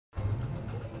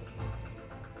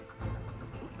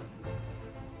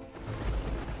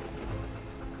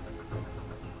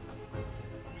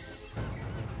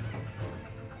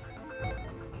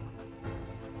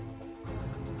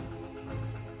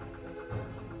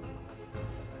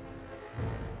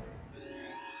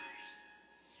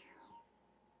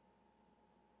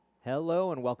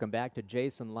Hello and welcome back to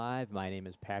Jason Live. My name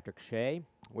is Patrick Shea.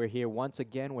 We're here once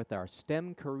again with our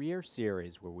STEM Career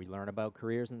Series, where we learn about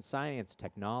careers in science,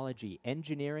 technology,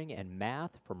 engineering, and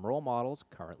math from role models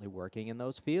currently working in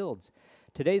those fields.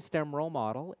 Today's STEM role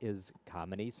model is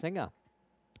Kamini Singha.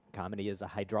 Kamini is a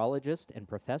hydrologist and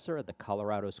professor at the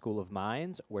Colorado School of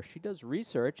Mines, where she does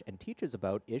research and teaches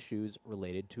about issues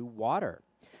related to water.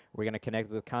 We're going to connect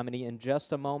with Kamini in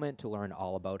just a moment to learn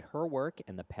all about her work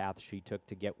and the path she took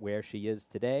to get where she is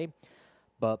today.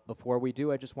 But before we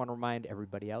do, I just want to remind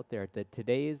everybody out there that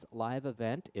today's live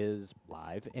event is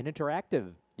live and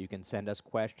interactive. You can send us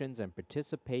questions and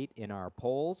participate in our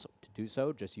polls. To do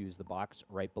so, just use the box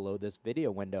right below this video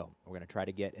window. We're going to try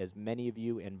to get as many of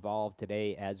you involved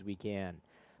today as we can.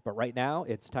 But right now,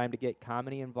 it's time to get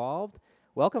Kamini involved.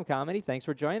 Welcome, Kamini. Thanks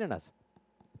for joining us.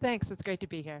 Thanks. It's great to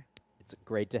be here. It's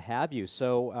great to have you.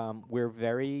 So we're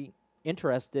very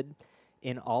interested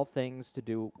in all things to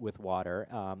do with water.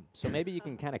 So maybe you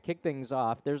can kind of kick things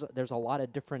off. There's a lot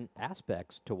of different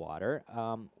aspects to water.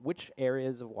 Which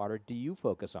areas of water do you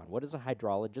focus on? What does a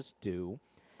hydrologist do?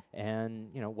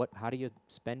 And how do you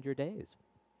spend your days?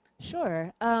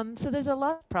 Sure. So there's a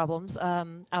lot of problems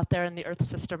out there in the Earth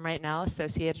system right now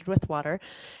associated with water.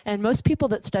 And most people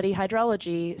that study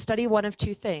hydrology study one of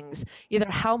two things, either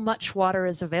how much water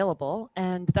is available,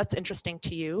 and that's interesting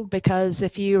to you because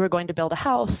if you were going to build a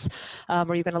house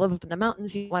or you're going to live up in the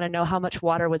mountains, you want to know how much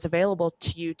water was available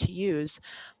to you to use.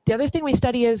 The other thing we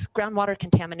study is groundwater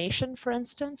contamination, for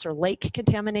instance, or lake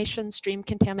contamination, stream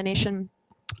contamination,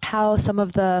 how some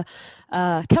of the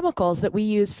chemicals that we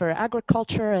use for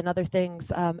agriculture and other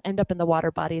things end up in the water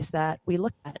bodies that we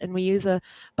look at. And we use a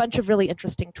bunch of really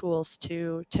interesting tools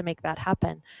to make that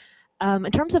happen.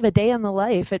 In terms of a day in the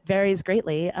life, it varies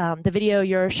greatly. The video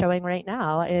you're showing right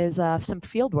now is some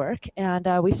field work, and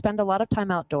we spend a lot of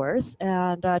time outdoors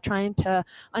and trying to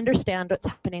understand what's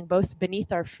happening both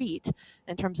beneath our feet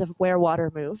in terms of where water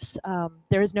moves.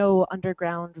 There is no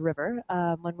underground river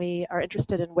when we are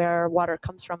interested in where water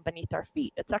comes from beneath our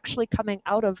feet. It's actually coming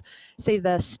out of, say,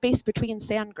 the space between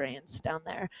sand grains down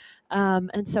there.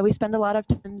 And so we spend a lot of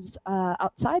times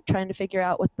outside trying to figure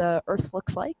out what the Earth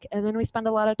looks like, and then we spend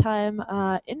a lot of time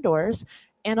indoors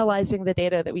analyzing the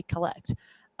data that we collect.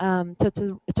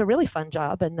 So it's a really fun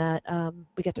job in that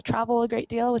we get to travel a great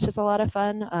deal, which is a lot of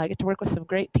fun. I get to work with some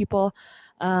great people,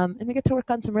 and we get to work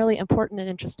on some really important and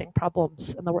interesting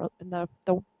problems in the world, in the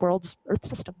world's Earth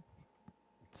system.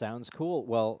 Sounds cool.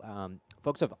 Well,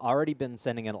 folks have already been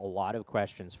sending in a lot of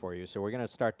questions for you, so we're going to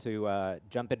start to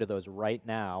jump into those right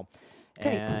now.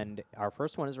 Great. And our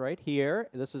first one is right here.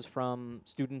 This is from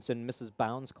students in Mrs.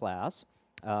 Bound's class,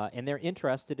 and they're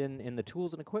interested in the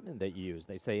tools and equipment that you use.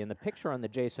 They say, in the picture on the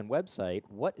Jason website,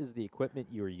 what is the equipment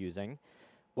you were using,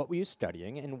 what were you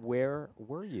studying, and where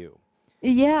were you?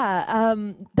 Yeah,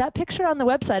 that picture on the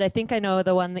website, I think I know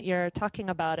the one that you're talking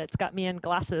about. It's got me in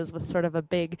glasses with sort of a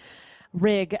big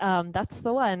rig. That's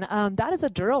the one. That is a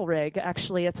drill rig,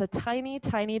 actually. It's a tiny,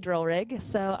 tiny drill rig.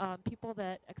 So people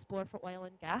that explore for oil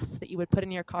and gas that you would put in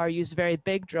your car use very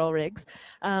big drill rigs.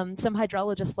 Some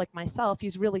hydrologists like myself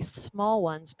use really small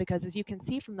ones because, as you can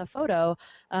see from the photo,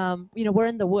 we're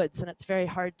in the woods and it's very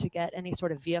hard to get any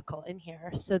sort of vehicle in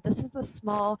here. So this is a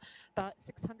small, about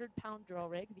 600-pound drill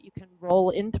rig that you can roll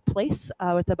into place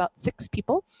with about 6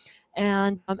 people.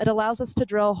 And it allows us to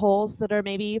drill holes that are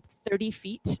maybe 30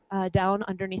 feet down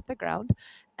underneath the ground.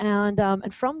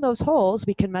 And from those holes,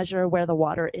 we can measure where the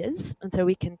water is. And so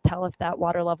we can tell if that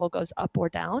water level goes up or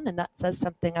down. And that says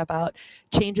something about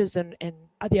changes in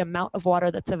the amount of water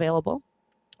that's available.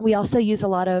 We also use a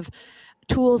lot of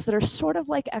tools that are sort of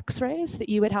like x-rays that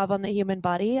you would have on the human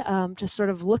body to sort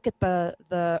of look at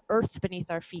the earth beneath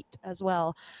our feet as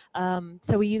well.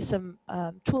 So we use some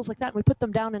tools like that, and we put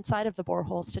them down inside of the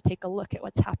boreholes to take a look at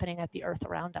what's happening at the earth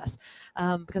around us,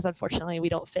 because unfortunately we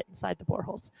don't fit inside the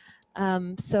boreholes.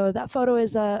 So that photo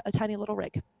is a tiny little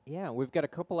rig. Yeah, we've got a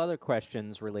couple other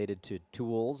questions related to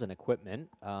tools and equipment.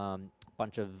 A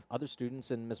bunch of other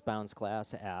students in Miss Bound's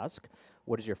class ask,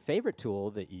 what is your favorite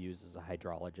tool that you use as a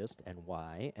hydrologist and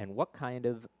why? And what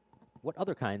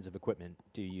other kinds of equipment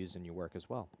do you use in your work as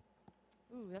well?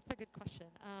 Ooh, that's a good question.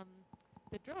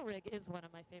 The drill rig is one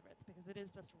of my favorites because it is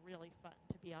just really fun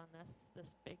to be on this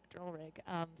big drill rig.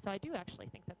 So I do actually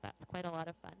think that that's quite a lot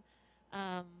of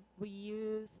fun. We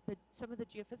use some of the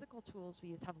geophysical tools we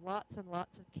use have lots and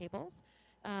lots of cables.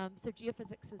 So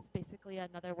geophysics is basically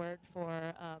another word for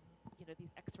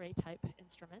these X-ray type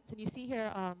instruments. And you see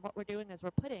here what we're doing is we're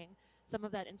putting some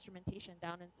of that instrumentation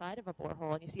down inside of a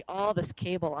borehole, and you see all this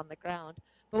cable on the ground.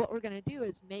 But what we're going to do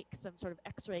is make some sort of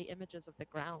X-ray images of the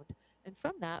ground And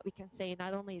from that, we can say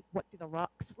not only what do the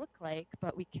rocks look like,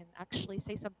 but we can actually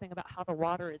say something about how the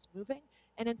water is moving,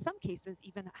 and in some cases,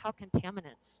 even how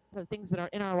contaminants, so things that are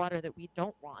in our water that we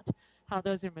don't want, how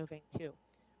those are moving too.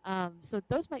 So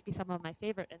those might be some of my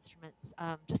favorite instruments,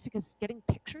 just because getting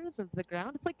pictures of the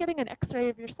ground, it's like getting an x-ray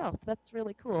of yourself. That's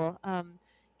really cool.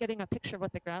 Getting a picture of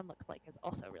what the ground looks like is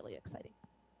also really exciting.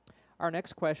 Our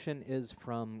next question is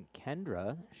from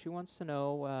Kendra. She wants to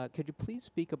know, could you please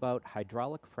speak about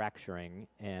hydraulic fracturing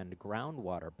and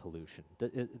groundwater pollution?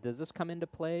 Does this come into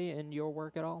play in your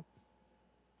work at all?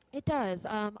 It does.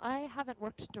 I haven't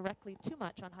worked directly too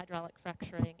much on hydraulic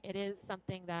fracturing. It is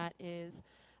something that is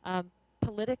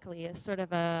politically is sort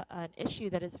of an issue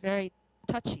that is very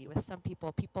touchy with some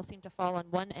people. People seem to fall on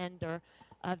one end or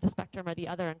of the spectrum or the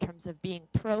other in terms of being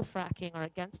pro-fracking or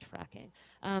against fracking.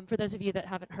 For those of you that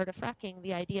haven't heard of fracking,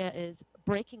 the idea is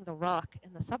breaking the rock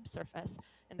in the subsurface,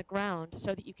 in the ground,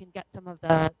 so that you can get some of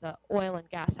the oil and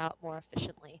gas out more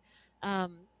efficiently.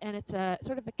 And it's a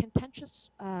sort of a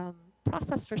contentious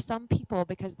process for some people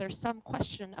because there's some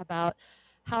question about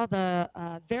how the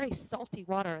very salty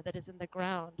water that is in the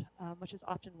ground, which is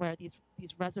often where these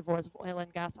reservoirs of oil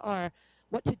and gas are,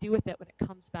 what to do with it when it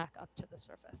comes back up to the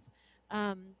surface.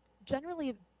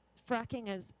 Generally, fracking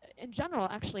is, in general,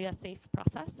 actually a safe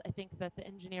process. I think that the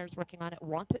engineers working on it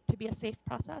want it to be a safe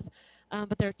process,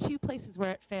 but there are two places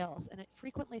where it fails, and it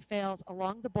frequently fails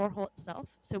along the borehole itself.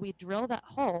 So we drill that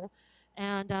hole,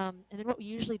 and then what we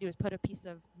usually do is put a piece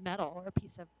of metal or a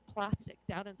piece of plastic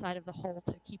down inside of the hole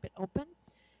to keep it open.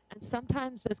 And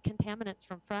sometimes those contaminants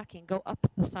from fracking go up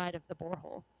the side of the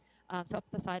borehole, so up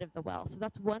the side of the well. So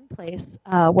that's one place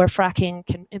where fracking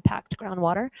can impact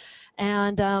groundwater.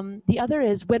 And the other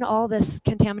is when all this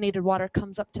contaminated water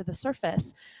comes up to the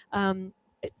surface,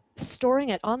 storing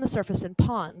it on the surface in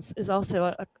ponds is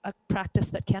also a practice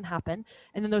that can happen,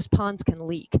 and then those ponds can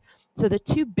leak. So the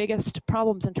two biggest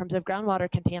problems in terms of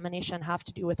groundwater contamination have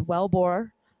to do with well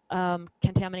bore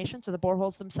contamination, so the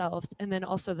boreholes themselves, and then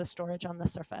also the storage on the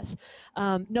surface.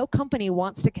 No company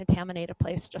wants to contaminate a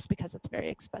place just because it's very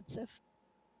expensive.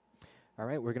 All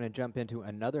right, we're going to jump into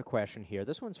another question here.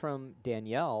 This one's from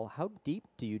Danielle. How deep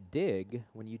do you dig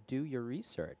when you do your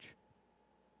research?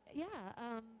 Yeah,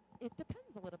 it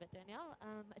depends a little bit, Danielle.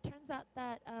 It turns out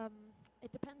that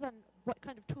it depends on what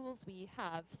kind of tools we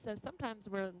have. So sometimes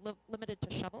we're limited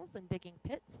to shovels and digging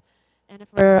pits. And if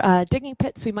we're digging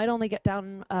pits, we might only get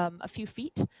down a few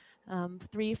feet,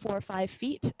 3, 4, 5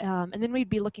 feet, and then we'd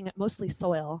be looking at mostly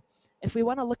soil. If we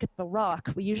want to look at the rock,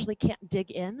 we usually can't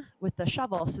dig in with the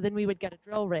shovel, so then we would get a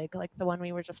drill rig like the one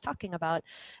we were just talking about,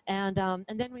 and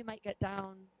then we might get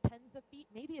down tens of feet,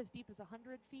 maybe as deep as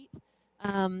 100 feet.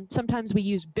 Sometimes we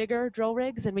use bigger drill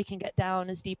rigs and we can get down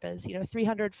as deep as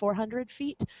 300, 400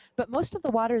 feet. But most of the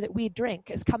water that we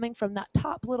drink is coming from that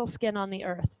top little skin on the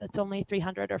earth that's only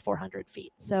 300 or 400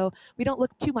 feet. So we don't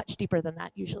look too much deeper than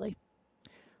that usually.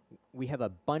 We have a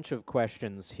bunch of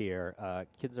questions here.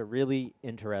 Kids are really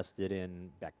interested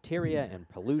in bacteria and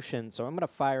pollution, so I'm going to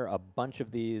fire a bunch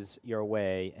of these your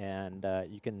way, and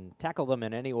you can tackle them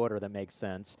in any order that makes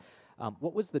sense.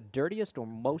 What was the dirtiest or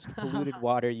most polluted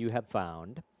water you have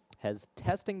found? Has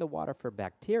testing the water for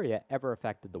bacteria ever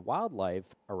affected the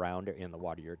wildlife around or in the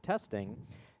water you're testing?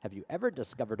 Have you ever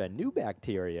discovered a new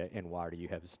bacteria in water you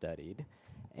have studied?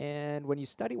 And when you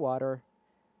study water,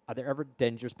 are there ever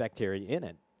dangerous bacteria in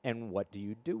it? And what do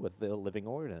you do with the living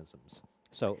organisms?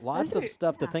 So lots of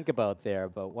stuff to think about there,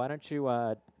 but why don't you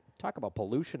talk about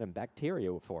pollution and bacteria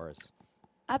for us?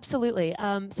 Absolutely.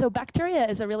 So bacteria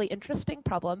is a really interesting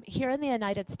problem. Here in the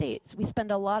United States, we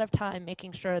spend a lot of time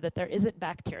making sure that there isn't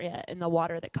bacteria in the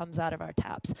water that comes out of our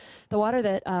taps. The water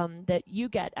that you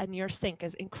get in your sink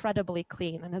is incredibly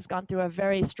clean and has gone through a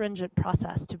very stringent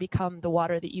process to become the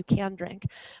water that you can drink.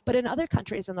 But in other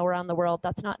countries around the world,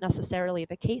 that's not necessarily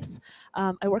the case.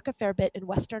 I work a fair bit in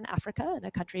Western Africa, in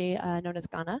a country known as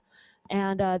Ghana,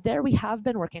 and there we have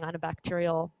been working on a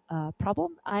bacterial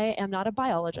problem. I am not a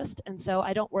biologist, and so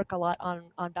I don't work a lot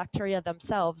on bacteria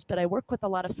themselves, but I work with a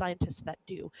lot of scientists that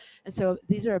do. And so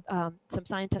these are some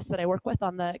scientists that I work with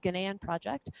on the Ghanaian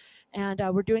project, and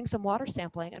we're doing some water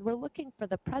sampling, and we're looking for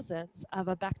the presence of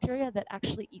a bacteria that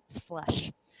actually eats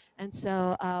flesh. And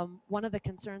so one of the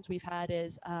concerns we've had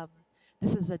is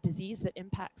this is a disease that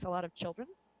impacts a lot of children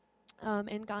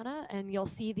in Ghana, and you'll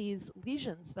see these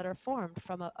lesions that are formed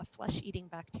from a flesh-eating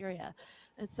bacteria.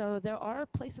 And so there are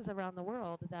places around the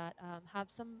world that have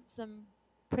some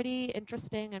pretty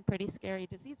interesting and pretty scary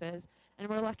diseases, and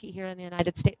we're lucky here in the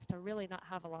United States to really not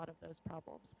have a lot of those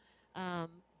problems.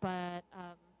 But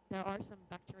there are some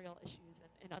bacterial issues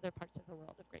in other parts of the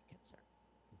world of great concern.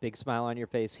 Big smile on your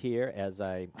face here, as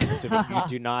I'm assuming you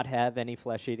do not have any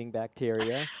flesh-eating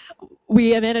bacteria.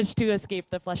 We managed to escape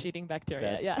the flesh-eating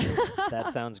bacteria, yeah.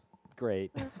 That sounds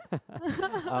great.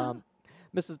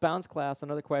 Mrs. Bounds class,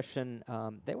 another question.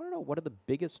 They want to know, what are the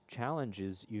biggest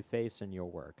challenges you face in your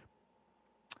work?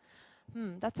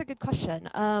 That's a good question.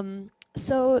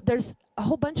 So there's a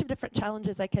whole bunch of different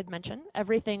challenges I could mention.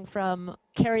 Everything from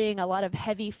carrying a lot of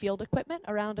heavy field equipment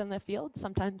around in the field.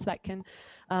 Sometimes that can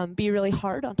be really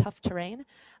hard on tough terrain.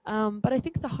 But I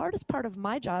think the hardest part of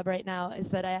my job right now is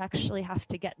that I actually have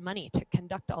to get money to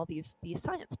conduct all these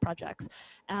science projects.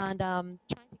 And trying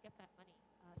to get that money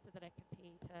so that I can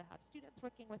pay to have students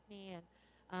working with me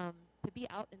and to be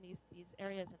out in these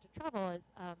areas and to travel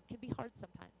can be hard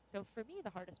sometimes. So for me, the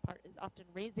hardest part is often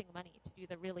raising money to do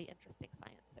the really interesting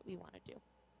science that we want to do.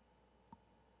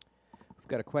 We've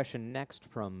got a question next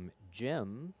from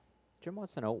Jim. Jim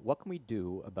wants to know, what can we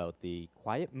do about the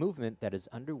quiet movement that is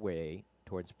underway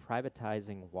towards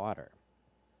privatizing water?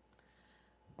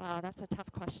 Wow, that's a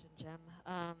tough question, Jim.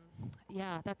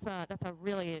 Yeah, that's a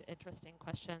really interesting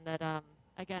question that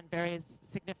again varies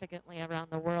significantly around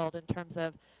the world in terms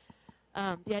of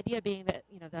the idea being that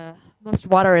the most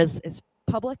water is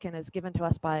public and is given to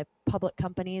us by public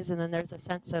companies, and then there's a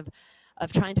sense of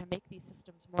trying to make these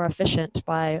systems more efficient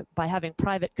by having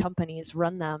private companies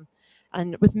run them,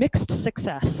 and with mixed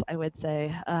success, I would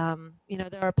say.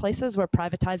 There are places where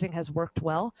privatizing has worked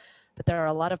well, but there are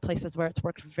a lot of places where it's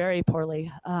worked very poorly,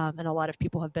 and a lot of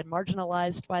people have been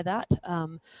marginalized by that.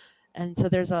 And so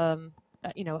there's a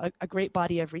great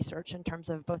body of research in terms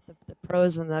of both the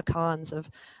pros and the cons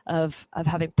of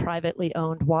having privately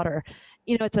owned water.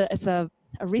 It's a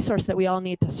resource that we all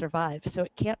need to survive, so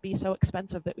it can't be so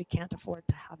expensive that we can't afford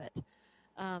to have it.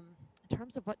 In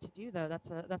terms of what to do, though, that's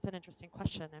an interesting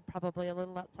question, and probably a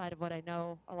little outside of what I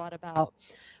know a lot about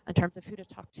in terms of who to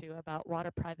talk to about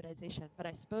water privatization. But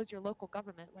I suppose your local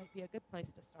government might be a good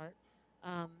place to start,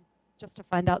 just to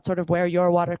find out sort of where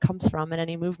your water comes from and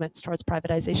any movements towards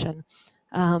privatization.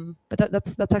 But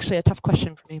that's actually a tough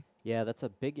question for me. Yeah, that's a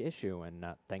big issue, and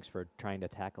thanks for trying to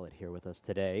tackle it here with us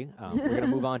today. We're going to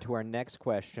move on to our next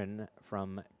question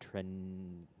from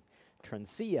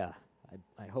Trencia.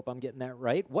 I hope I'm getting that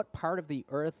right. What part of the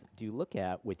Earth do you look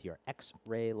at with your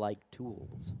X-ray-like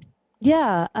tools?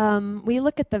 Yeah, we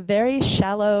look at the very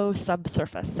shallow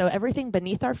subsurface, so everything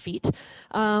beneath our feet.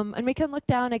 And we can look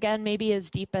down again maybe as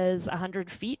deep as 100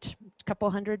 feet, a couple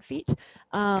hundred feet,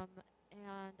 and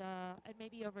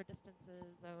maybe over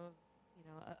distances of,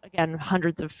 again,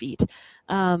 hundreds of feet.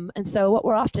 And so what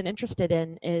we're often interested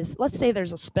in is, let's say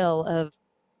there's a spill of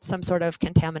some sort of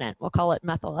contaminant. We'll call it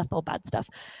methyl, ethyl, bad stuff.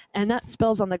 And that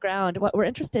spills on the ground. What we're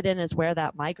interested in is where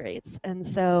that migrates. And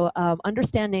so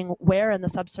understanding where in the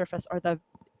subsurface are the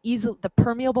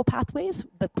permeable pathways,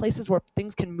 the places where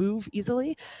things can move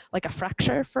easily, like a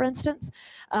fracture, for instance,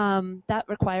 that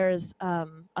requires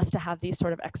us to have these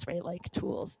sort of X-ray-like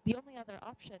tools. The only other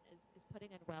option is putting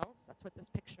in wells. That's what this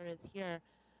picture is here,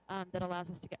 that allows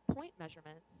us to get point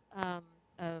measurements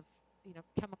of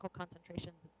chemical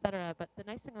concentrations, etc. But the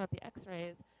nice thing about the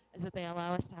X-rays is that they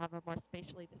allow us to have a more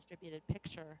spatially distributed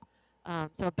picture,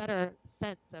 so a better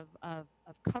sense of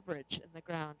coverage in the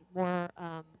ground,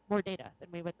 more data than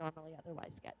we would normally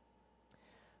otherwise get.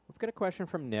 We've got a question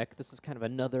from Nick. This is kind of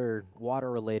another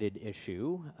water-related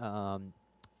issue.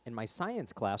 In my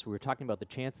science class, we were talking about the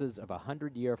chances of a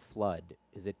 100-year flood.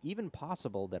 Is it even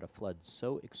possible that a flood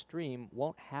so extreme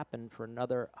won't happen for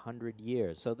another 100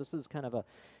 years? So this is kind of a,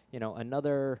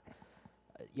 another,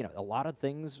 a lot of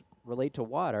things relate to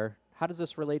water. How does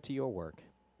this relate to your work?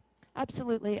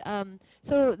 Absolutely.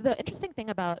 So the interesting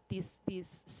thing about these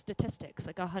statistics,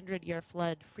 like a 100-year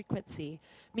flood frequency,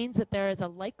 means that there is a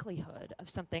likelihood of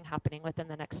something happening within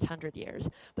the next 100 years.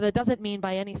 But that doesn't mean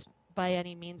by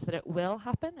any means that it will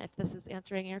happen, if this is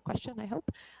answering your question, I hope.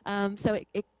 So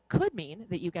it could mean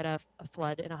that you get a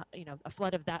flood a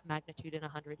flood of that magnitude in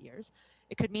 100 years.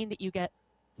 It could mean that you get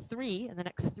 3 in the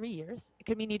next 3 years. It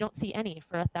could mean you don't see any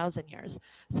for 1,000 years.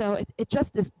 So it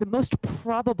just is the most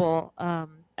probable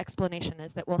explanation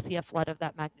is that we'll see a flood of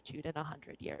that magnitude in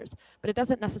 100 years. But it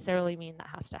doesn't necessarily mean that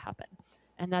has to happen.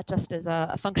 And that just is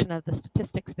a function of the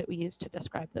statistics that we use to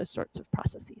describe those sorts of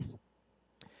processes.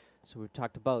 So we've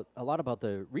talked a lot about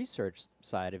the research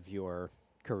side of your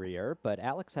career, but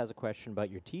Alex has a question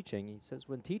about your teaching. He says,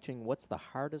 when teaching, what's the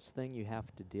hardest thing you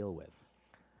have to deal with?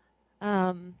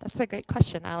 That's a great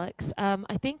question, Alex.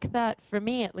 I think that for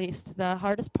me, at least, the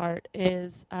hardest part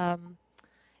is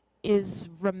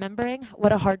remembering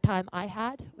what a hard time I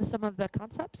had with some of the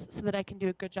concepts so that I can do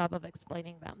a good job of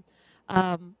explaining them.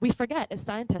 we forget as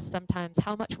scientists sometimes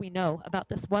how much we know about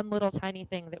this one little tiny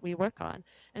thing that we work on.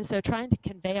 And so trying to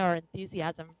convey our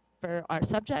enthusiasm for our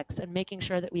subjects and making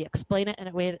sure that we explain it in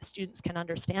a way that students can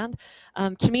understand,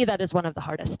 to me, that is one of the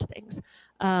hardest things.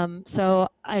 So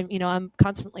I'm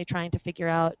constantly trying to figure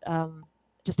out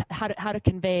just how to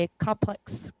convey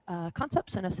complex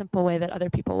concepts in a simple way that other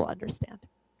people will understand.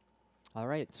 All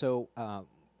right, so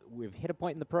we've hit a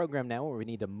point in the program now where we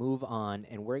need to move on,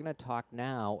 and we're going to talk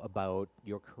now about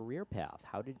your career path.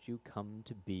 How did you come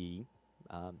to be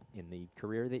in the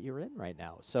career that you're in right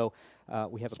now? So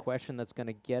we have a question that's going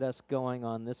to get us going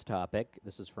on this topic.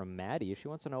 This is from Maddie. She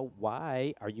wants to know,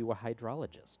 why are you a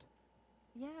hydrologist?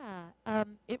 Yeah,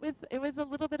 it was a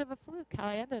little bit of a fluke how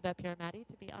I ended up here, Maddie,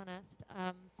 to be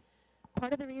honest.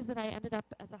 Part of the reason I ended up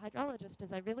as a hydrologist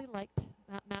is I really liked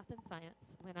math and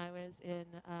science when I was in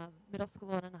middle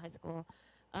school and in high school.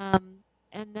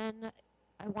 And then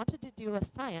I wanted to do a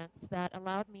science that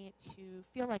allowed me to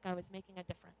feel like I was making a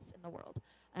difference in the world.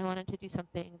 I wanted to do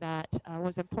something that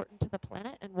was important to the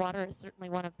planet, and water is certainly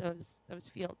one of those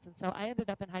fields. And so I ended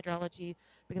up in hydrology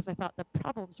because I thought the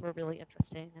problems were really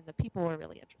interesting and the people were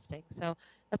really interesting. So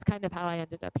that's kind of how I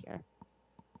ended up here.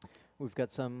 We've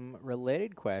got some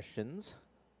related questions.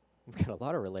 We've got a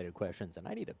lot of related questions, and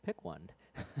I need to pick one.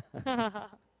 We've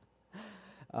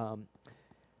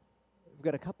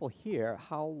got a couple here.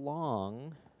 How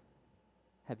long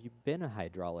have you been a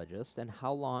hydrologist, and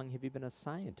how long have you been a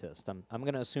scientist? I'm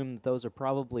going to assume that those are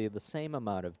probably the same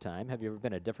amount of time. Have you ever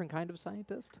been a different kind of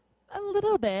scientist? A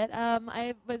little bit.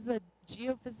 I was a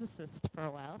geophysicist for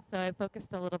a while, so I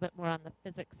focused a little bit more on the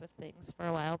physics of things for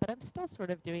a while, but I'm still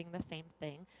sort of doing the same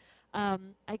thing.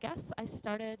 I guess I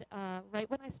started right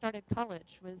when I started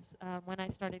college was when I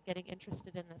started getting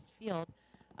interested in this field.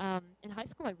 In high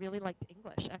school, I really liked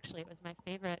English. Actually, it was my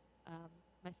favorite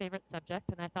subject,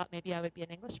 and I thought maybe I would be an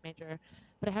English major.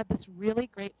 But I had this really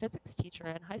great physics teacher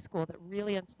in high school that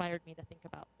really inspired me to think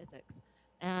about physics.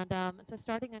 And so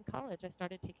starting in college, I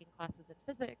started taking classes in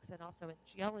physics and also in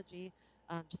geology,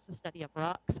 just the study of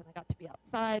rocks, and I got to be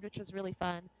outside, which was really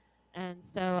fun. And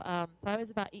so I was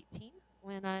about 18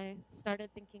 when I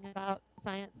started thinking about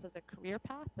science as a career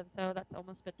path, and so that's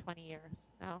almost been 20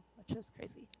 years now, which is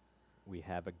crazy. We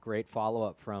have a great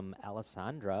follow-up from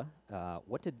Alessandra.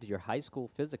 What did your high school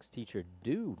physics teacher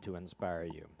do to inspire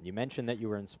you? You mentioned that you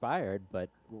were inspired, but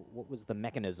what was the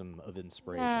mechanism of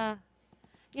inspiration? Yeah.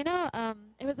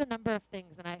 It was a number of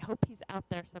things, and I hope he's out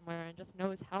there somewhere and just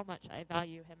knows how much I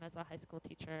value him as a high school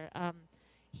teacher.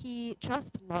 He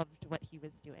just loved what he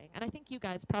was doing. And I think you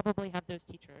guys probably have those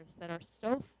teachers that are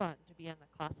so fun to be in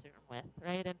the classroom with,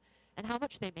 right? And how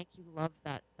much they make you love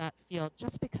that field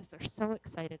just because they're so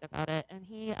excited about it. And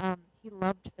he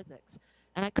loved physics.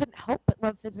 And I couldn't help but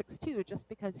love physics too, just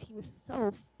because he was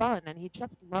so fun and he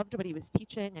just loved what he was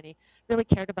teaching and he really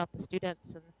cared about the students.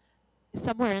 And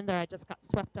somewhere in there, I just got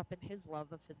swept up in his love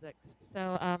of physics.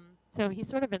 So he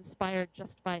sort of inspired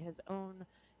just by his own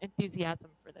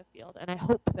enthusiasm for the field, and I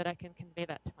hope that I can convey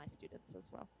that to my students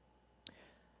as well.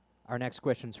 Our next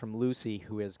question is from Lucy,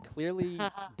 who has clearly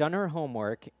done her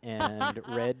homework and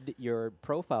read your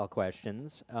profile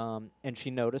questions, and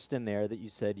she noticed in there that you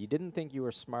said you didn't think you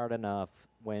were smart enough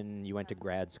when you went to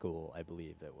grad school, I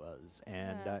believe it was,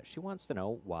 and she wants to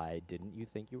know, why didn't you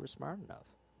think you were smart enough?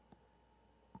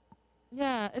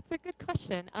 Yeah, it's a good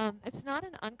question. It's not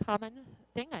an uncommon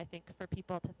thing, I think, for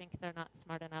people to think they're not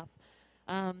smart enough.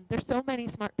 There's so many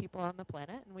smart people on the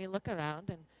planet, and we look around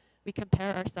and we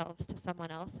compare ourselves to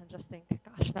someone else and just think,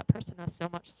 gosh, that person is so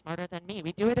much smarter than me.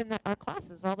 We do it in our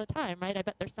classes all the time, right? I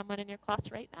bet there's someone in your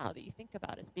class right now that you think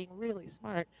about as being really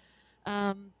smart.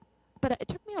 But it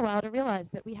took me a while to realize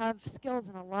that we have skills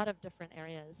in a lot of different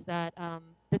areas, that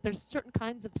there's certain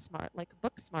kinds of smart, like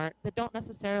book smart, that don't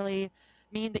necessarily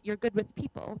mean that you're good with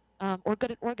people, or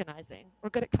good at organizing, or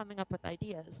good at coming up with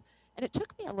ideas. And it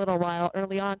took me a little while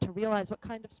early on to realize what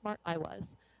kind of smart I was,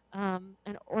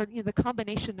 or the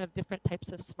combination of different types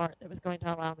of smart that was going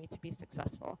to allow me to be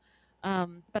successful.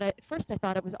 But at first I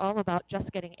thought it was all about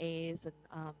just getting A's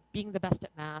and being the best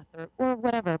at math or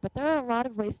whatever. But there are a lot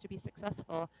of ways to be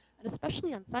successful. And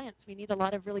especially in science, we need a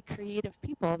lot of really creative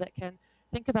people that can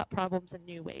think about problems in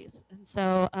new ways. And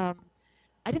so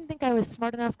I didn't think I was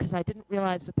smart enough because I didn't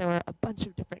realize that there were a bunch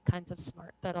of different kinds of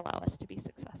smart that allow us to be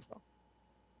successful.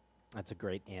 That's a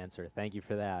great answer. Thank you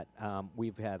for that.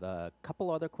 We've had a couple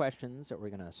other questions that we're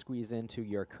going to squeeze into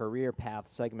your career path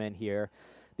segment here.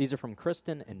 These are from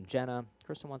Kristen and Jenna.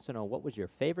 Kristen wants to know, what was your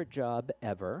favorite job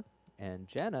ever? And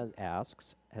Jenna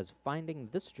asks, has finding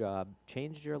this job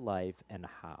changed your life, and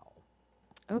how?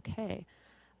 Okay.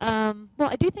 Well,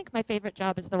 I do think my favorite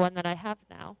job is the one that I have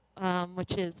now,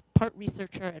 which is part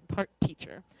researcher and part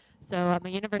teacher. So I'm a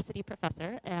university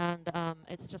professor, and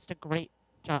it's just a great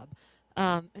job.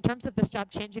 In terms of this job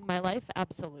changing my life,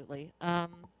 absolutely.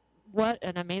 What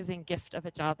an amazing gift of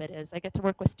a job it is. I get to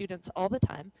work with students all the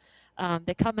time.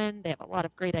 They come in, they have a lot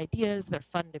of great ideas, they're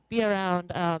fun to be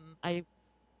around. I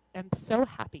am so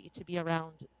happy to be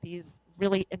around these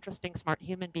really interesting, smart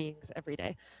human beings every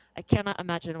day. I cannot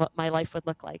imagine what my life would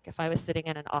look like if I was sitting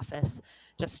in an office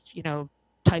just,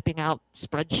 typing out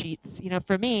spreadsheets.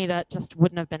 For me, that just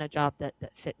wouldn't have been a job that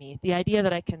fit me. The idea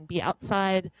that I can be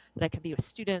outside, that I can be with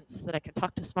students, that I can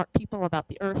talk to smart people about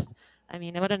the earth, I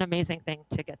mean, what an amazing thing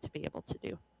to get to be able to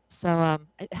do. So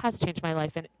it has changed my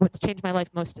life, and what's changed my life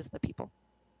most is the people.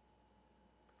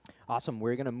 Awesome.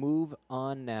 We're going to move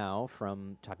on now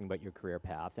from talking about your career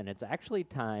path, and it's actually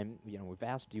time, we've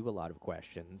asked you a lot of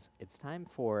questions. It's time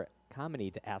for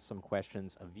Kamini to ask some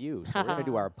questions of you. So we're going to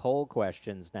do our poll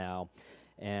questions now,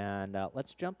 and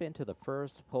let's jump into the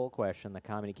first poll question that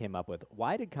Kamini came up with.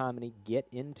 Why did Kamini get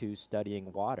into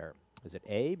studying water? Is it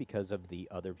A, because of the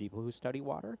other people who study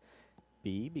water?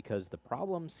 B, because the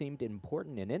problem seemed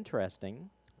important and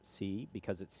interesting? C,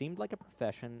 because it seemed like a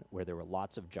profession where there were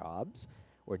lots of jobs?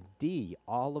 Or D,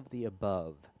 all of the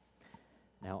above?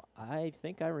 Now, I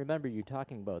think I remember you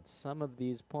talking about some of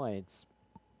these points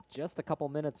just a couple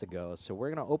minutes ago, so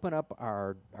we're going to open up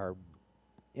our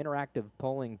interactive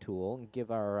polling tool and give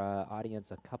our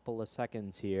audience a couple of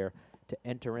seconds here to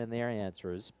enter in their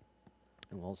answers,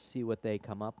 and we'll see what they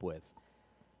come up with.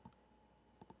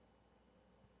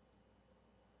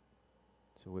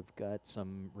 So we've got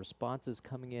some responses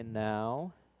coming in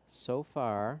now. So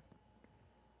far,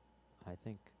 I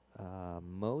think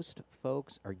most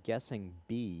folks are guessing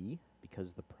B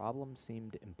because the problem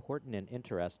seemed important and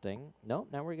interesting. No,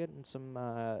 now we're getting some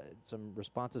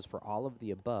responses for all of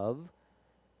the above,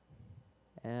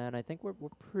 and I think we're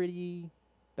pretty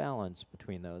balanced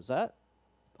between those.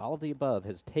 All of the above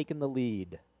has taken the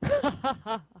lead.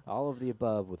 All of the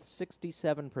above with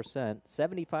 67%,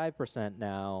 75%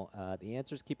 now. The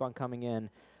answers keep on coming in.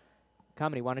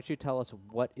 Kamini, why don't you tell us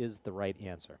what is the right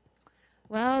answer?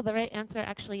 Well, the right answer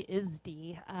actually is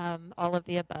D, all of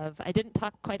the above. I didn't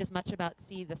talk quite as much about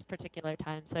C this particular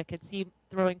time, so I could see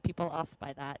throwing people off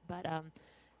by that. But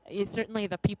certainly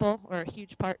the people are a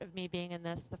huge part of me being in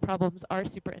this. The problems are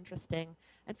super interesting.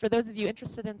 And for those of you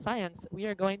interested in science, we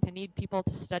are going to need people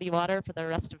to study water for the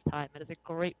rest of time. It is a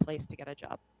great place to get a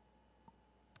job.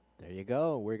 There you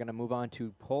go. We're going to move on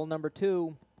to poll number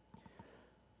 2.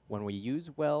 When we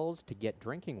use wells to get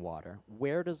drinking water,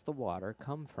 where does the water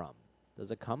come from?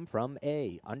 Does it come from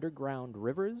A, underground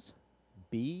rivers,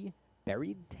 B,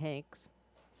 buried tanks,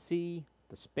 C,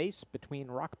 the space between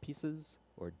rock pieces,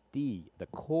 or D, the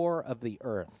core of the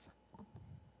earth?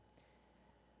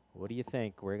 What do you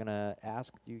think? We're going to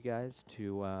ask you guys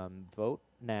to vote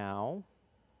now.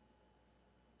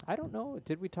 I don't know.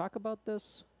 Did we talk about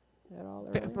this at all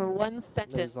earlier? For one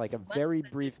sentence. There's like a very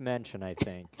brief mention, I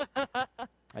think.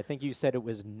 I think you said it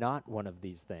was not one of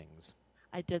these things.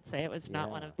 I did say it was not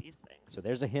one of these things. So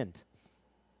there's a hint.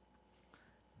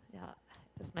 Yeah,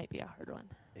 this might be a hard one.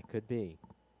 It could be.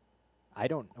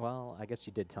 Well, I guess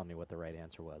you did tell me what the right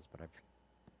answer was, but I've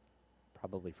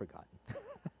probably forgotten.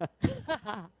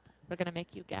 We're going to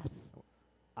make you guess.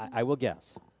 I will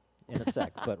guess in a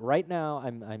sec. But right now,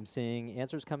 I'm seeing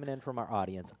answers coming in from our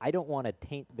audience. I don't want to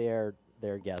taint their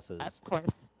guesses. Of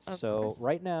course. So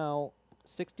right now,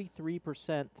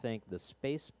 63% think the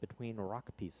space between rock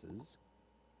pieces,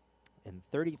 and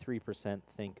 33%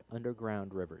 think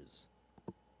underground rivers.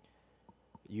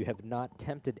 You have not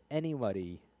tempted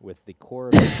anybody with the core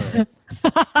of the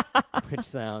earth, which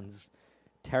sounds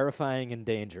terrifying and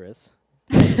dangerous.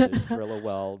 To drill a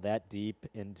well that deep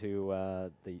into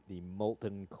the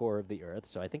molten core of the earth.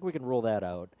 So I think we can rule that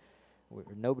out.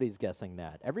 Nobody's guessing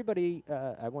that. Everybody,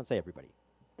 I won't say everybody.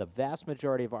 The vast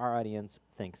majority of our audience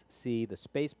thinks C, the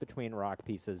space between rock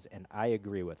pieces, and I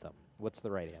agree with them. What's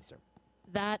the right answer?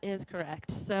 That is correct.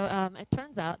 So it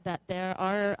turns out that there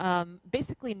are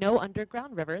basically no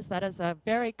underground rivers. That is a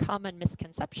very common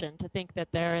misconception, to think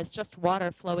that there is just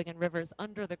water flowing in rivers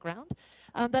under the ground.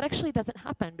 That actually doesn't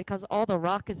happen because all the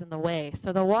rock is in the way.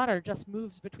 So the water just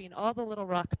moves between all the little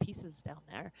rock pieces down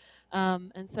there.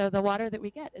 And so the water that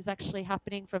we get is actually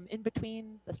happening from in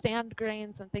between the sand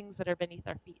grains and things that are beneath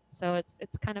our feet. So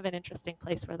it's kind of an interesting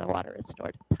place where the water is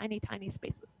stored. Tiny, tiny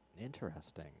spaces.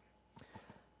 Interesting.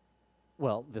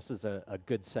 Well, this is a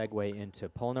good segue into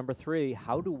poll number 3.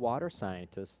 How do water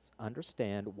scientists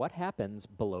understand what happens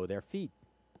below their feet?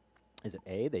 Is it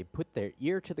A, they put their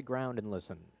ear to the ground and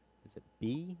listen? Is it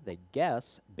B, they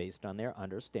guess based on their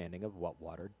understanding of what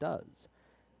water does?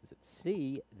 Is it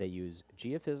C, they use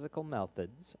geophysical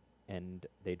methods and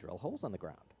they drill holes on the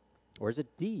ground? Or is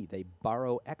it D, they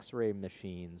borrow X-ray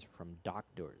machines from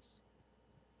doctors?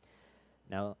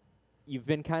 Now, you've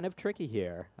been kind of tricky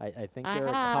here. I think there are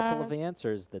a couple of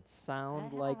answers that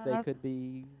sound like they could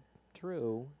be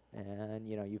true, and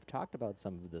you've talked about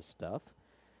some of this stuff,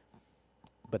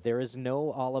 but there is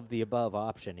no all of the above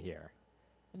option here.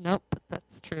 Nope,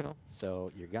 that's true.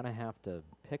 So you're going to have to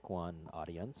pick one,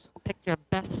 audience. Pick your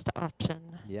best option.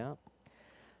 Yeah.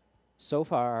 So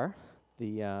far,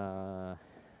 the,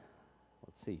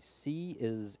 let's see, C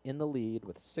is in the lead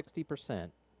with 60%.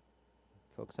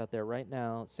 Folks out there right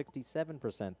now,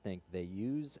 67% think they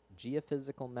use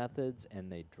geophysical methods and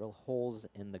they drill holes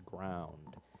in the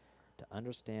ground to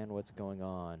understand what's going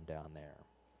on down there.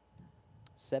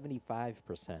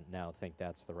 75% now think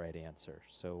that's the right answer.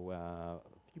 So a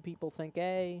few people think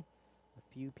A,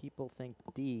 a few people think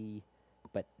D,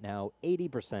 but now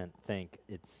 80% think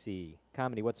it's C.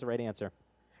 Kamini, what's the right answer?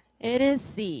 It is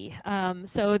C.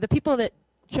 So the people that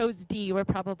chose D were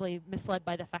probably misled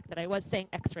by the fact that I was saying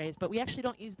X-rays, but we actually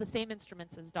don't use the same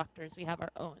instruments as doctors. We have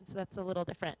our own, so that's a little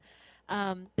different.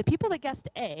 The people that guessed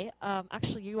A,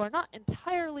 actually you are not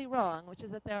entirely wrong, which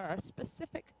is that there are a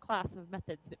specific class of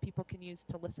methods that people can use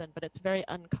to listen, but it's very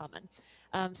uncommon.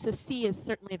 So C is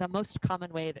certainly the most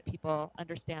common way that people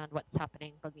understand what's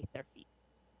happening beneath their feet.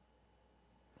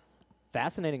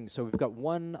 Fascinating. So we've got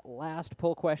one last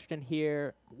poll question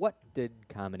here. What did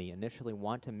Kamini initially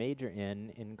want to major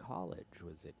in college?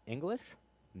 Was it English,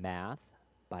 math,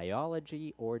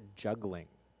 biology, or juggling?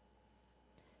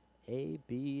 A,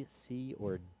 B, C,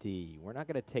 or D? We're not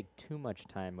going to take too much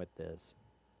time with this.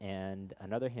 And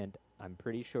another hint, I'm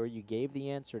pretty sure you gave the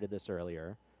answer to this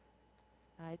earlier.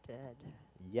 I did.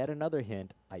 Yet another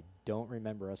hint, I don't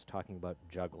remember us talking about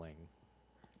juggling.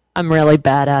 I'm really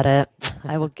bad at it.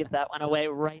 I will give that one away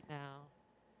right now.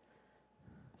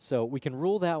 So we can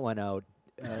rule that one out.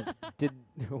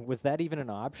 Was that even an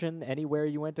option anywhere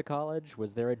you went to college?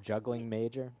 Was there a juggling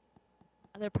major?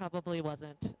 There probably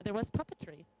wasn't. There was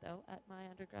puppetry, though, at my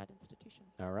undergrad institution.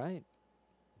 All right.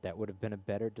 That would have been a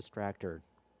better distractor.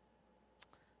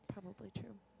 Probably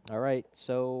true. All right.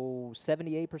 So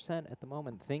 78% at the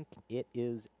moment think it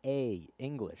is A,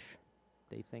 English.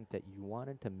 They think that you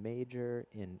wanted to major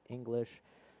in English.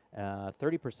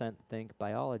 30% think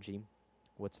biology.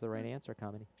 What's the right answer,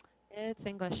 Kamini? It's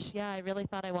English. Yeah, I really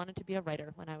thought I wanted to be a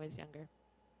writer when I was younger.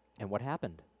 And what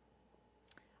happened?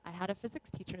 I had a physics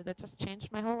teacher that just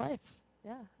changed my whole life.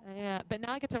 Yeah, but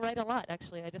now I get to write a lot,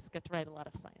 actually. I just get to write a lot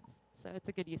of science. So it's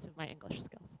a good use of my English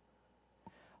skills.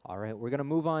 All right, we're going to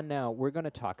move on now. We're going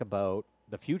to talk about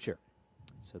the future.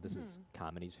 So this is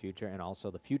Kamini's future and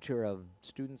also the future of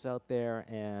students out there.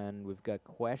 And we've got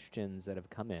questions that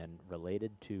have come in related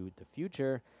to the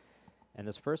future. And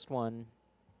this first one,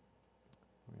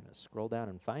 we're going to scroll down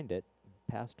and find it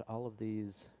past all of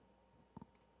these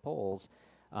polls.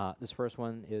 This first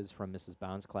one is from Mrs.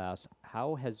 Bound's class.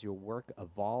 How has your work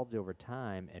evolved over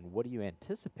time, and what do you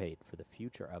anticipate for the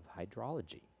future of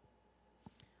hydrology?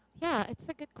 Yeah, it's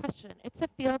a good question. It's a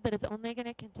field that is only going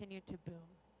to continue to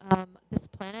boom. This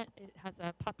planet, it has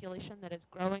a population that is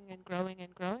growing and growing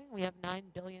and growing. We have 7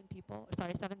 billion people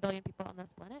on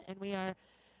this planet, and we are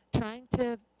trying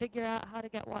to figure out how to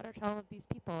get water to all of these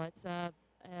people. It's a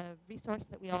resource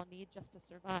that we all need just to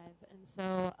survive. And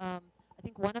so I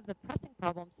think one of the pressing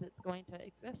problems that's going to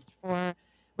exist for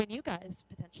when you guys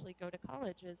potentially go to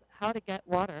college is how to get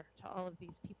water to all of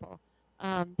these people.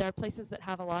 There are places that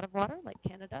have a lot of water, like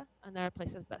Canada, and there are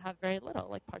places that have very little,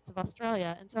 like parts of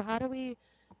Australia. And so how do we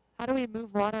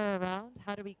move water around?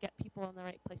 How do we get people in the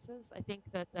right places? I think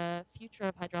that the future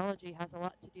of hydrology has a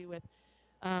lot to do with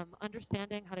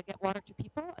understanding how to get water to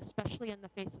people, especially in the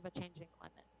face of a changing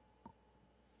climate.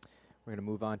 We're going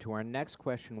to move on to our next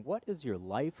question. What is your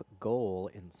life goal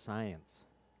in science?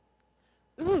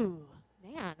 Ooh,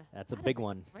 man. That's a big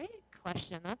one. Great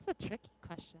question. That's a tricky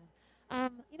question. I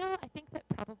think that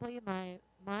probably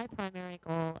my primary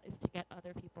goal is to get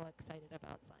other people excited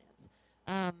about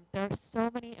science. There are so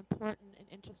many important and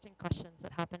interesting questions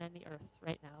that happen in the Earth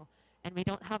right now, and we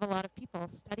don't have a lot of people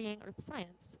studying Earth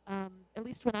science. At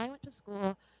least when I went to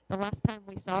school, the last time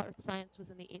we saw Earth science was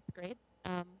in the 8th grade.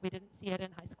 We didn't see it in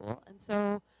high school, and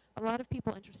so a lot of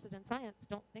people interested in science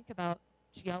don't think about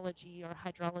geology or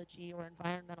hydrology or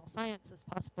environmental science as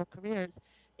possible careers,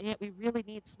 and yet we really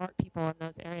need smart people in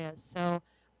those areas. So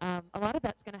a lot of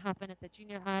that's going to happen at the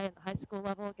junior high and the high school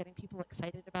level, getting people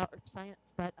excited about Earth science,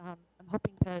 but I'm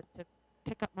hoping to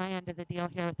pick up my end of the deal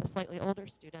here with the slightly older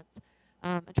students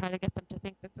and try to get them to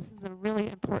think that this is a really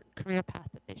really important career path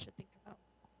that they should think about.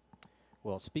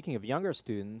 Well, speaking of younger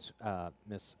students,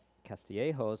 Miss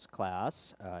Castillejo's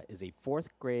class is a 4th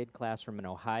grade classroom in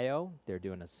Ohio. They're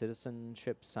doing a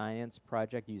citizenship science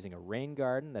project using a rain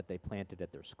garden that they planted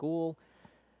at their school.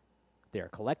 They're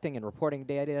collecting and reporting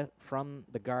data from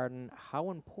the garden.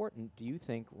 How important do you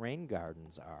think rain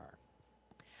gardens are?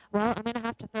 Well, I'm going to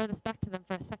have to throw this back to them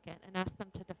for a second and ask them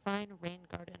to define rain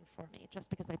garden for me, just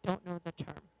because I don't know the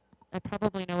term. I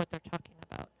probably know what they're talking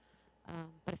about.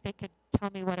 But if they could tell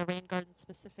me what a rain garden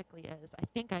specifically is, I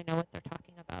think I know what they're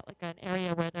talking about, like an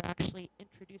area where they're actually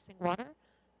introducing water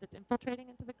that's infiltrating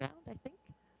into the ground, I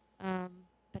think.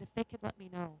 But if they could let me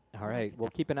know. All right, we'll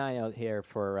keep an eye out here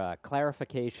for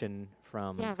clarification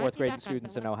from 4th grade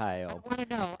students in Ohio. I want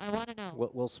to know. I want to know.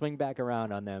 We'll swing back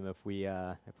around on them if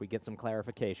we get some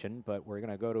clarification, but we're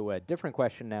going to go to a different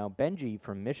question now. Benji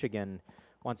from Michigan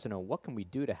wants to know, what can we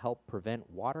do to help prevent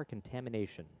water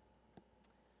contamination?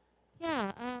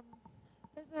 Yeah,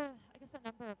 there's I guess a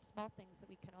number of small things that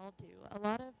we can all do. A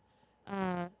lot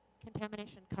of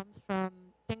contamination comes from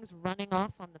things running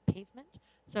off on the pavement.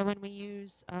 So when we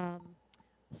use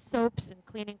soaps and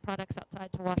cleaning products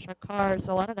outside to wash our cars,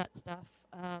 a lot of that stuff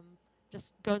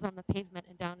just goes on the pavement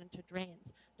and down into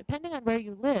drains. Depending on where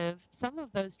you live, some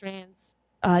of those drains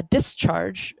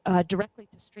discharge directly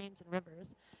to streams and rivers.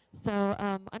 So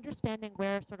understanding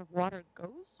where sort of water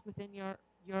goes within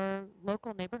your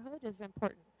local neighborhood is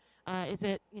important.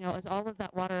 Is all of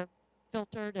that water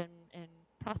filtered and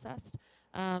processed,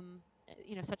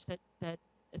 such that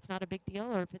it's not a big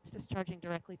deal, or if it's discharging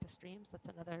directly to streams, that's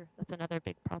another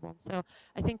big problem. So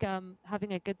I think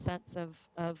having a good sense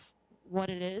of what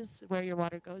it is, where your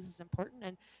water goes, is important,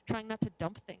 and trying not to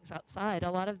dump things outside.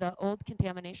 A lot of the old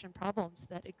contamination problems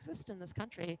that exist in this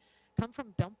country come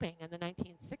from dumping in the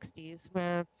 1960s,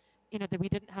 where that we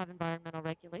didn't have environmental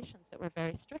regulations that were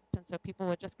very strict, and so people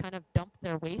would just kind of dump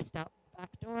their waste out the back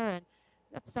door, and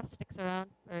that stuff sticks around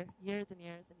for years and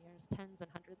years and years, tens and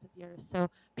hundreds of years. So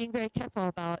being very careful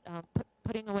about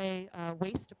putting away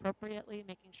waste appropriately,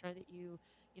 making sure that you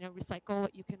recycle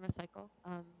what you can recycle.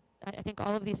 I think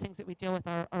all of these things that we deal with,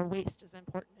 our waste, is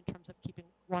important in terms of keeping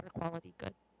water quality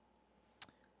good.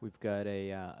 We've got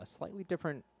a slightly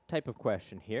different type of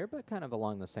question here, but kind of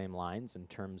along the same lines in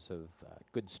terms of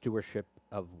good stewardship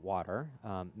of water.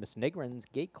 Ms. Nigrin's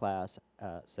GATE class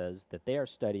says that they are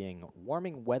studying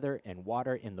warming weather and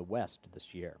water in the West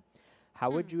this year. How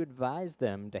would you advise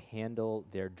them to handle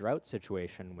their drought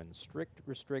situation when strict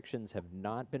restrictions have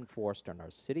not been forced on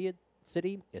our city,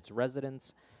 its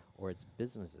residents, or its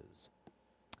businesses?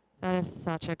 That is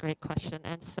such a great question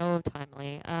and so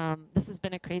timely. This has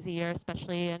been a crazy year,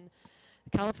 especially in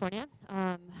California,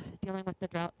 dealing with the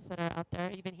droughts that are out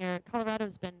there. Even here,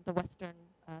 Colorado's been the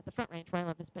Front Range where I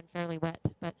live has been fairly wet,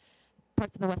 but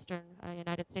parts of the western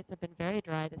United States have been very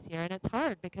dry this year, and it's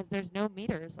hard because there's no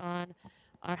meters on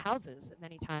our houses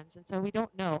many times, and so we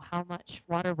don't know how much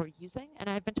water we're using. And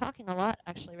I've been talking a lot,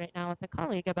 actually, right now with a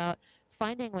colleague about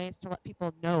finding ways to let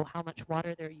people know how much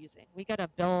water they're using. We get a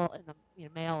bill in the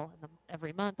mail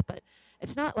every month, but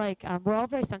it's not like we're all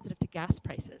very sensitive to gas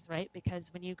prices, right?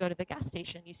 Because when you go to the gas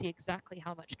station, you see exactly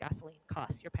how much gasoline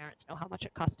costs. Your parents know how much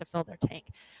it costs to fill their tank.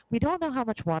 We don't know how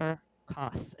much water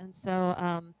costs, and so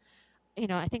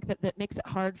I think that makes it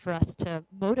hard for us to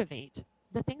motivate.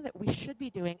 The thing that we should be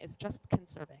doing is just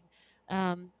conserving.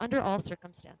 Under all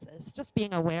circumstances, just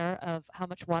being aware of how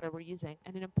much water we're using.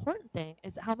 And an important thing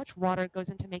is how much water goes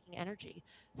into making energy.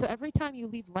 So every time you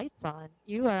leave lights on,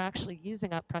 you are actually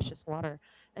using up precious water.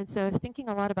 And so thinking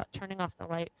a lot about turning off the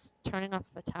lights, turning off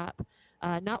the tap,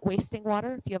 not wasting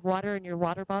water. If you have water in your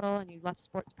water bottle and you left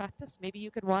sports practice, maybe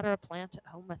you could water a plant at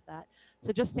home with that.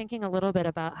 So just thinking a little bit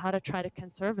about how to try to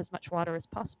conserve as much water as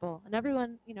possible. And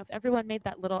everyone, if everyone made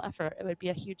that little effort, it would be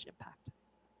a huge impact.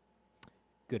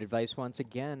 Good advice once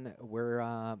again.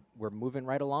 We're moving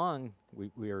right along.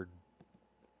 We're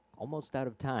almost out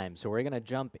of time, so we're going to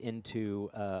jump into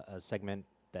a segment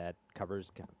that covers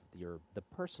kind of the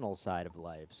personal side of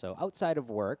life. So outside of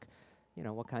work,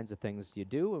 what kinds of things do you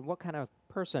do, and what kind of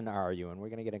person are you? And we're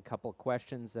going to get a couple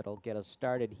questions that'll get us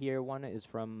started here. One is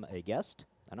from a guest,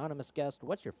 anonymous guest.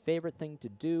 What's your favorite thing to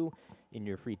do in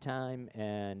your free time?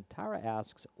 And Tara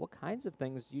asks, what kinds of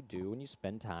things do you do when you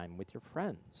spend time with your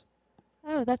friends?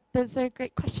 Oh, those are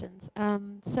great questions.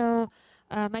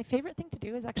 My favorite thing to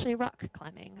do is actually rock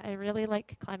climbing. I really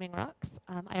like climbing rocks.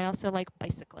 I also like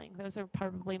bicycling. Those are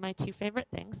probably my two favorite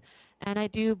things. And I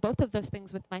do both of those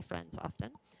things with my friends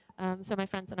often. So my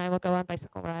friends and I will go on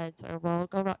bicycle rides, or we'll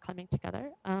go rock climbing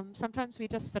together. Sometimes we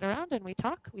just sit around and we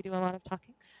talk. We do a lot of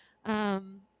talking.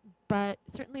 But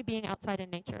certainly being outside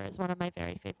in nature is one of my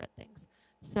very favorite things.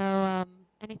 So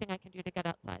anything I can do to get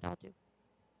outside, I'll do.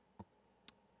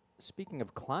 Speaking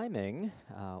of climbing,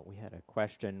 we had a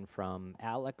question from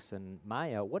Alex and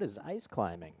Maya. What is ice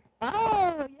climbing?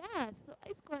 Oh, yeah. So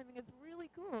ice climbing is really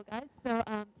cool, guys.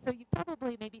 So you've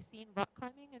probably maybe seen rock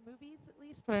climbing in movies, at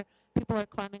least, where people are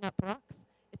climbing up rocks.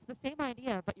 It's the same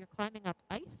idea, but you're climbing up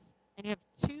ice, and you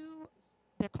have two,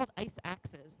 they're called ice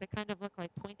axes. They kind of look like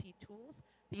pointy tools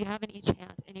that you have in each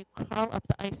hand, and you crawl up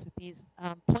the ice with these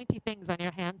pointy things on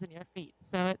your hands and your feet.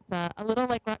 So it's a little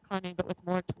like rock climbing, but with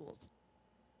more tools.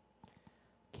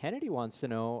 Kennedy wants to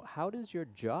know, how does your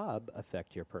job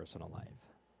affect your personal life?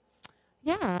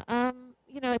 Yeah,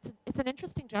 it's an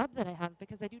interesting job that I have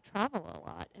because I do travel a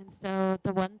lot, and so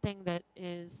the one thing that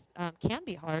is can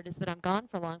be hard is that I'm gone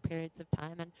for long periods of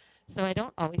time, and so I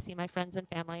don't always see my friends and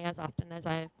family as often as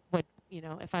I would,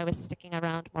 if I was sticking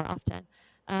around more often.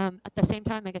 At the same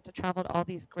time, I get to travel to all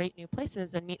these great new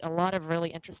places and meet a lot of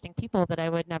really interesting people that I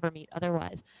would never meet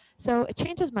otherwise. So it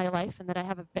changes my life in that I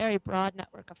have a very broad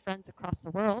network of friends across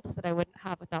the world that I wouldn't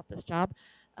have without this job.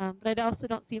 But I also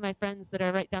don't see my friends that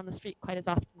are right down the street quite as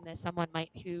often as someone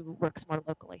might who works more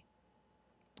locally.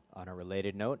 On a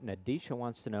related note, Nadisha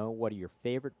wants to know, what are your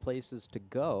favorite places to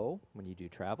go when you do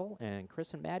travel? And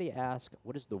Chris and Maddie ask,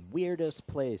 what is the weirdest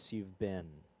place you've been?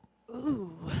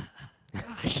 Ooh,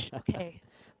 gosh, okay.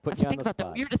 Put you on think the about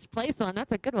spot. the weirdest place one.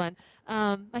 That's a good one.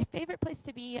 My favorite place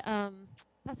to be,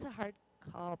 that's a hard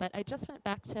call, but I just went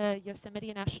back to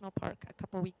Yosemite National Park a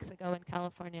couple weeks ago in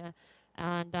California,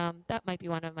 and that might be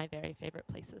one of my very favorite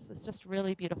places. It's just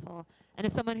really beautiful. And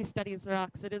as someone who studies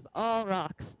rocks, it is all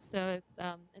rocks, so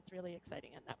it's really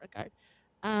exciting in that regard.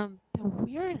 The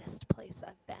weirdest place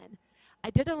I've been,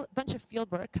 I did a bunch of field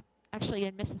work actually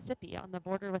in Mississippi on the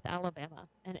border with Alabama,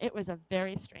 and it was a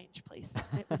very strange place.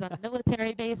 It was on a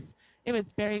military base. It was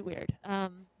very weird.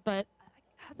 But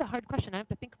that's a hard question. I have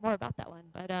to think more about that one.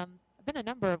 But I've been a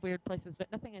number of weird places,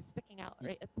 but nothing is sticking out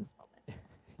right at this moment.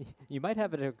 You might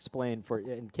have it explained,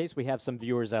 in case we have some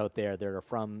viewers out there that are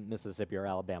from Mississippi or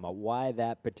Alabama, why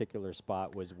that particular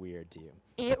spot was weird to you.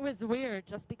 It was weird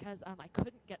just because I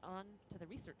couldn't get on to the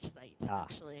research site,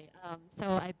 actually.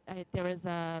 So there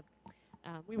was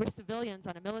we were civilians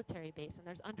on a military base, and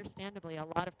there's understandably a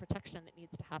lot of protection that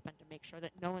needs to happen to make sure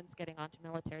that no one's getting onto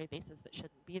military bases that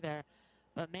shouldn't be there.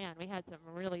 But man, we had some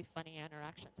really funny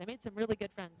interactions. I made some really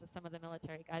good friends with some of the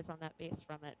military guys on that base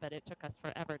from it, but it took us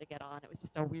forever to get on. It was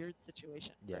just a weird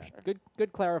situation. Yeah, for sure.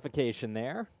 good clarification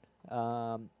there.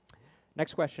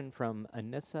 Next question from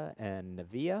Anissa and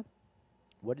Navia.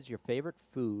 What is your favorite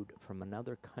food from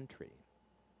another country?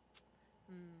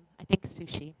 I think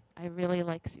sushi. I really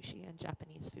like sushi, and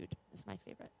Japanese food is my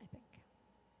favorite, I think.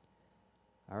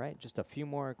 All right, just a few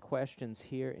more questions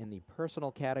here in the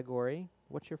personal category.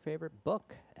 What's your favorite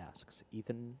book? Asks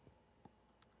Ethan.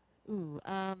 Ooh,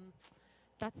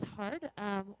 that's hard.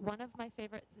 One of my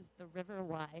favorites is The River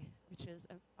Why, which is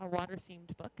a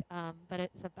water-themed book, but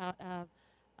it's about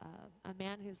a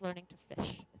man who's learning to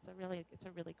fish. It's a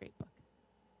really great book.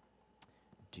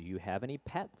 Do you have any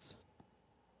pets?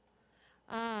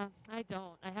 I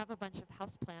don't. I have a bunch of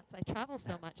houseplants. I travel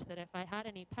so much that if I had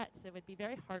any pets, it would be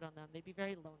very hard on them. They'd be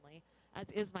very lonely, as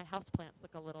is my houseplants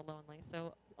look a little lonely.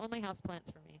 So only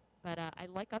houseplants for me. But I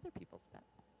like other people's pets.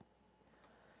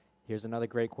 Here's another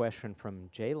great question from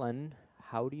Jalen.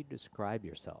 How do you describe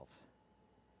yourself?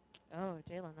 Oh,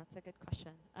 Jalen, that's a good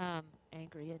question.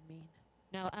 Angry and mean.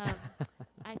 No,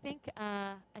 I think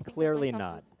Clearly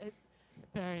not.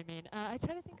 Very mean. I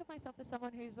try to think of myself as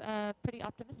someone who's pretty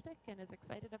optimistic and is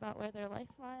excited about where their life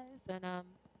lies, and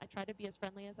I try to be as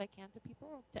friendly as I can to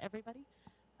people, to everybody.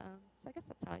 So I guess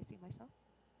that's how I see myself.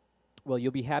 Well,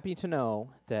 you'll be happy to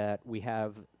know that we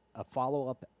have a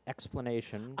follow-up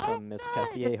explanation from Ms.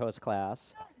 Castillejo's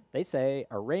class. They say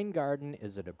a rain garden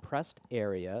is a depressed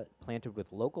area planted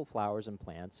with local flowers and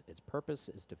plants. Its purpose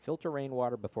is to filter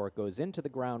rainwater before it goes into the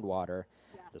groundwater.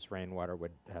 Yeah. This rainwater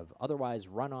would have otherwise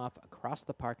run off across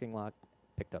the parking lot,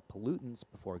 picked up pollutants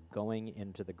before going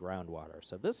into the groundwater.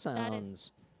 So this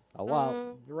sounds a lot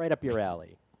right up your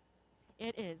alley.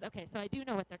 It is. Okay, so I do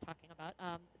know what they're talking about.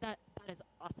 That is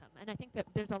awesome. And I think that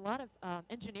there's a lot of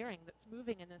engineering that's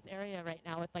moving in this area right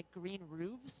now with like green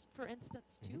roofs, for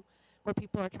instance, too, where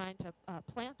people are trying to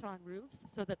plant on roofs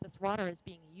so that this water is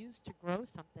being used to grow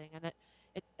something, and that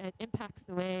it impacts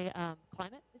the way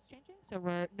climate is changing. So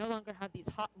we're no longer have these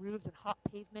hot roofs and hot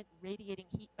pavement radiating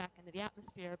heat back into the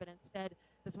atmosphere, but instead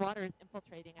this water is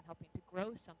infiltrating and helping to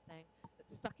grow something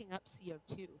that's sucking up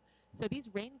CO2. So these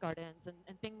rain gardens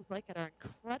and things like it are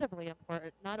incredibly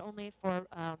important, not only for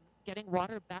getting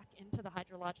water back into the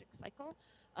hydrologic cycle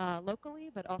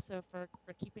locally, but also for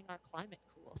keeping our climate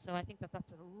cool. So I think that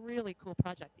that's a really cool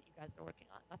project that you guys are working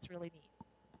on. That's really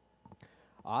neat.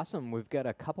 Awesome. We've got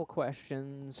a couple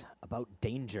questions about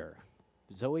danger.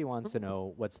 Zoe wants to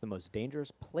know what's the most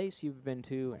dangerous place you've been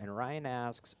to, and Ryan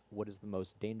asks, what is the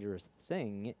most dangerous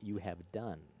thing you have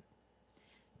done?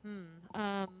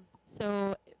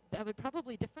 So that would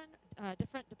probably different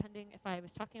depending if I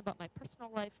was talking about my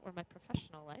personal life or my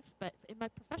professional life. But in my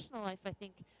professional life, I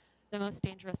think the most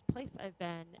dangerous place I've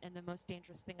been and the most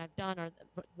dangerous thing I've done are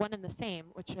one and the same,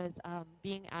 which is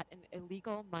being at an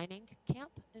illegal mining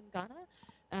camp in Ghana.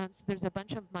 So there's a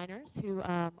bunch of miners who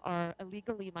are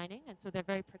illegally mining, and so they're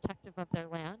very protective of their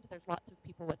land. There's lots of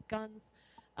people with guns.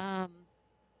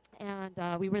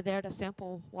 And we were there to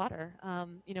sample water.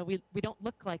 We don't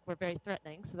look like we're very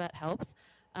threatening, so that helps.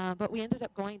 But we ended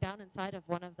up going down inside of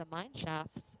one of the mine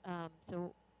shafts.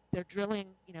 So they're drilling,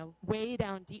 way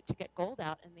down deep to get gold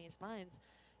out in these mines.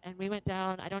 And we went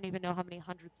down, I don't even know how many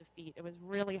hundreds of feet. It was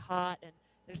really hot, and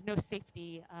there's no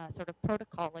safety sort of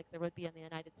protocol like there would be in the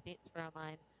United States for a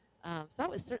mine. So that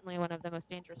was certainly one of the most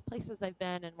dangerous places I've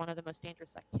been and one of the most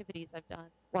dangerous activities I've done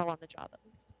while on the job, at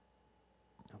least.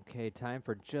 Okay, time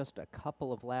for just a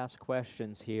couple of last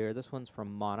questions here. This one's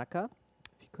from Monica.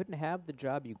 If you couldn't have the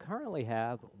job you currently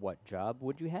have, what job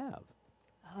would you have?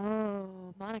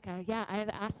 Oh, Monica, yeah, I've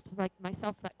asked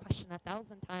myself that question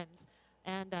 1,000 times.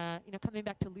 And, coming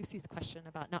back to Lucy's question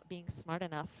about not being smart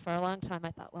enough, for a long time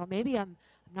I thought, well, maybe I'm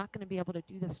not going to be able to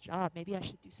do this job. Maybe I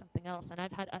should do something else. And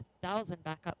I've had 1,000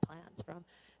 backup plans, from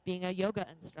being a yoga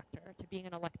instructor to being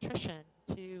an electrician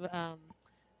to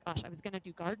I was going to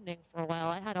do gardening for a while.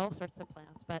 I had all sorts of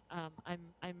plans, but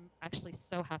I'm actually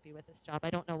so happy with this job. I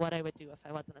don't know what I would do if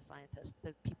I wasn't a scientist.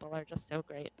 The people are just so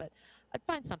great, but I'd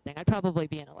find something. I'd probably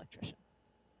be an electrician.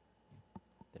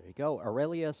 There you go.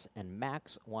 Aurelius and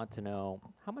Max want to know,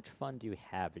 how much fun do you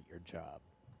have at your job?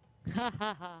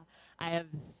 I have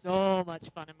so much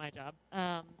fun in my job.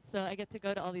 So I get to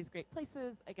go to all these great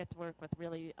places. I get to work with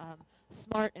really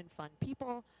smart and fun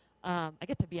people. I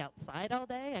get to be outside all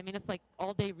day. I mean, it's like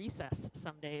all day recess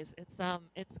some days.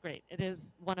 It's great. It is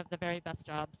one of the very best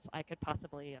jobs I could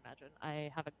possibly imagine.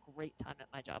 I have a great time at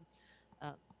my job.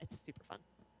 It's super fun.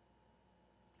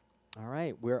 All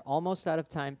right, we're almost out of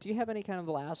time. Do you have any kind of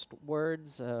last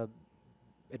words,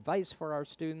 advice for our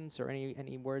students, or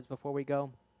any words before we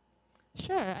go?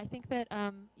 Sure. I think that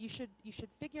you should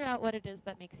figure out what it is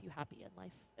that makes you happy in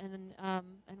life,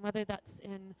 and whether that's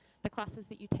in the classes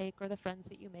that you take or the friends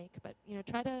that you make. But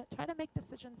try to make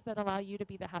decisions that allow you to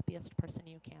be the happiest person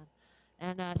you can,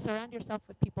 and surround yourself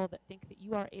with people that think that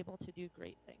you are able to do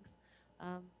great things,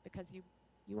 because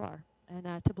you are.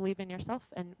 And to believe in yourself.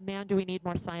 And man, do we need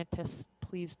more scientists?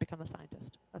 Please become a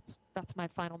scientist. That's my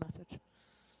final message.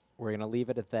 We're going to leave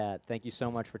it at that. Thank you so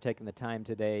much for taking the time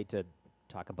today to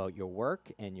talk about your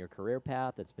work and your career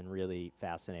path. It's been really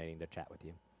fascinating to chat with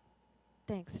you.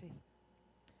 Thanks, Jason.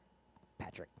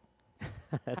 Patrick.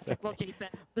 That's okay. Well, Jason.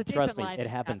 Trust me, it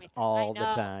happens all the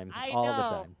time. All the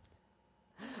time.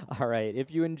 All right, if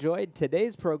you enjoyed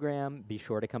today's program, be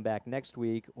sure to come back next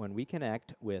week when we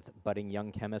connect with budding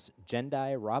young chemist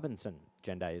Jendai Robinson.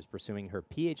 Jendai is pursuing her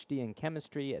PhD in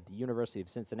chemistry at the University of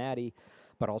Cincinnati,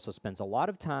 but also spends a lot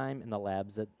of time in the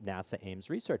labs at NASA Ames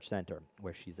Research Center,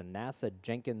 where she's a NASA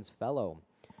Jenkins Fellow.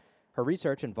 Her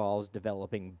research involves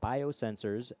developing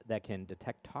biosensors that can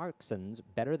detect toxins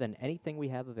better than anything we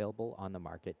have available on the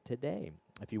market today.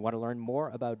 If you want to learn more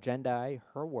about Jendai,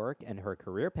 her work, and her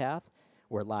career path,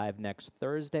 we're live next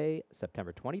Thursday,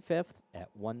 September 25th at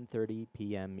 1:30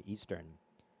 p.m. Eastern.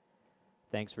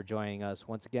 Thanks for joining us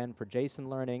once again for Jason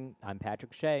Learning. I'm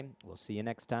Patrick Shea. We'll see you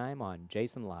next time on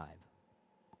Jason Live.